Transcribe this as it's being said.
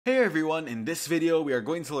Hey everyone, in this video we are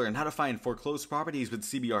going to learn how to find foreclosed properties with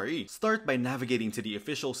CBRE. Start by navigating to the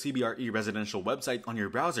official CBRE residential website on your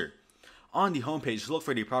browser. On the homepage, look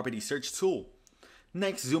for the property search tool.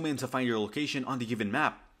 Next, zoom in to find your location on the given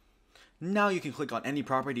map. Now you can click on any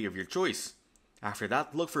property of your choice. After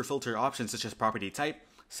that, look for filter options such as property type,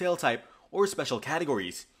 sale type, or special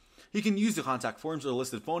categories. You can use the contact forms or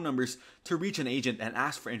listed phone numbers to reach an agent and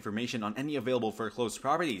ask for information on any available foreclosed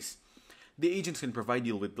properties. The agents can provide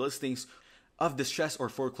you with listings of distressed or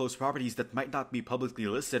foreclosed properties that might not be publicly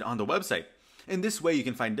listed on the website. In this way, you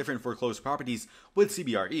can find different foreclosed properties with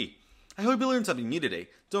CBRE. I hope you learned something new today.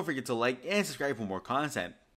 Don't forget to like and subscribe for more content.